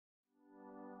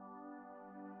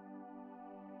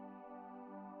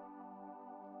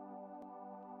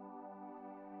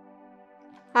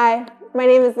Hi, my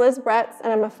name is Liz Bretz,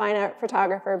 and I'm a fine art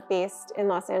photographer based in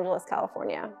Los Angeles,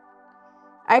 California.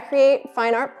 I create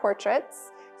fine art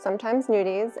portraits, sometimes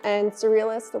nudies, and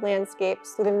surrealist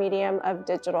landscapes through the medium of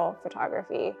digital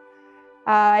photography.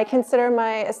 I consider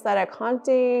my aesthetic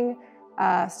haunting,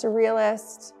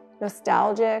 surrealist,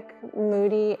 nostalgic,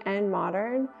 moody, and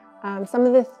modern. Some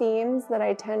of the themes that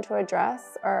I tend to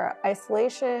address are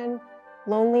isolation,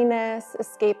 loneliness,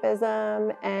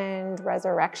 escapism, and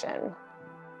resurrection.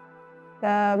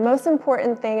 The most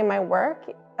important thing in my work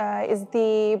is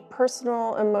the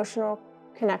personal, emotional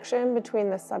connection between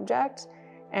the subject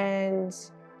and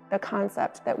the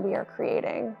concept that we are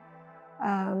creating.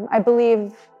 I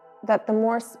believe that the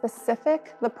more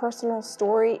specific the personal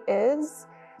story is,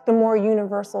 the more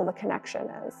universal the connection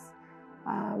is.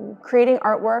 Creating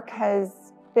artwork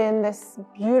has been this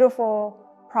beautiful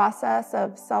process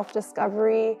of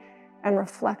self-discovery and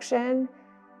reflection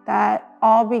that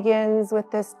all begins with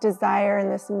this desire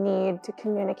and this need to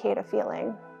communicate a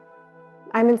feeling.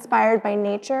 I'm inspired by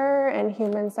nature and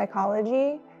human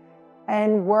psychology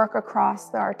and work across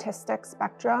the artistic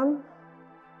spectrum.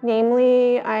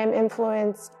 Namely, I'm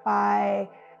influenced by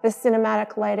the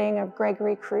cinematic lighting of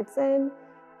Gregory Crutzen,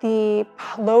 the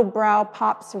lowbrow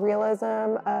pop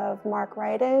surrealism of Mark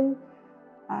Ryden,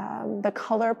 the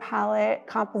color palette,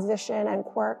 composition, and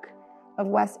quirk of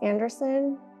Wes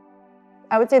Anderson.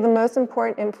 I would say the most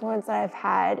important influence that I've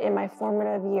had in my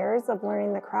formative years of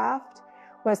learning the craft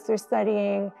was through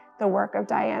studying the work of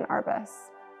Diane Arbus.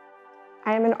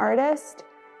 I am an artist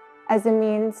as a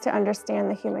means to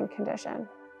understand the human condition.